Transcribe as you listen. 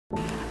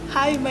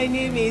Hi, my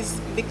name is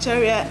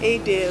Victoria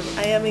Adam.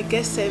 I am a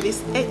guest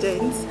service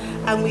agent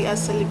and we are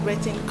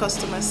celebrating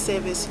Customer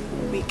Service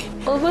Week.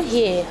 Over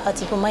here at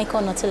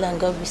Michael Hotel and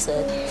Golf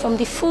Resort, from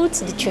the food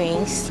to the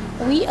drinks,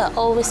 we are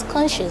always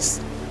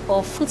conscious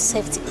of food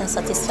safety and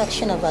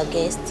satisfaction of our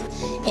guests,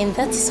 and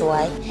that is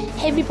why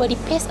everybody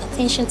pays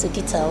attention to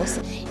details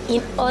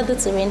in order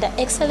to render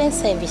excellent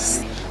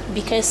service.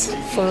 Because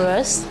for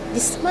us, the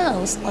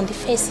smiles on the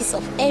faces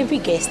of every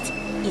guest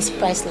is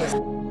priceless.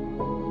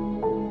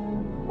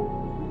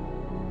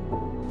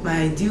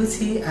 My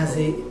duty as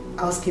a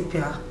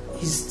housekeeper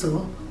is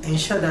to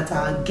ensure that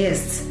our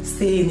guests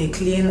stay in a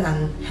clean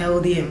and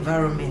healthy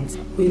environment.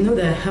 We know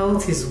that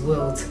health is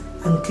wealth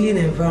and clean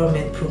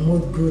environment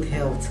promote good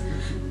health.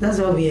 That's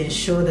why we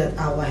ensure that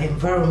our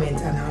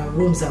environment and our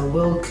rooms are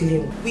well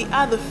cleaned. We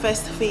are the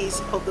first phase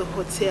of the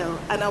hotel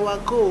and our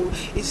goal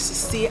is to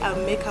see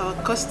and make our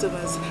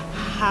customers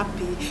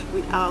happy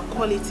with our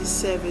quality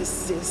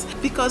services.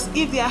 Because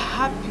if they are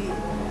happy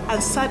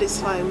and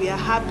satisfied, we are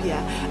happier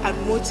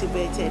and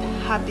motivated.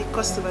 Happy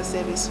Customer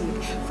Service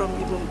Week from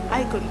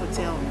Icon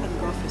Hotel and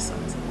Golf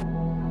Resort.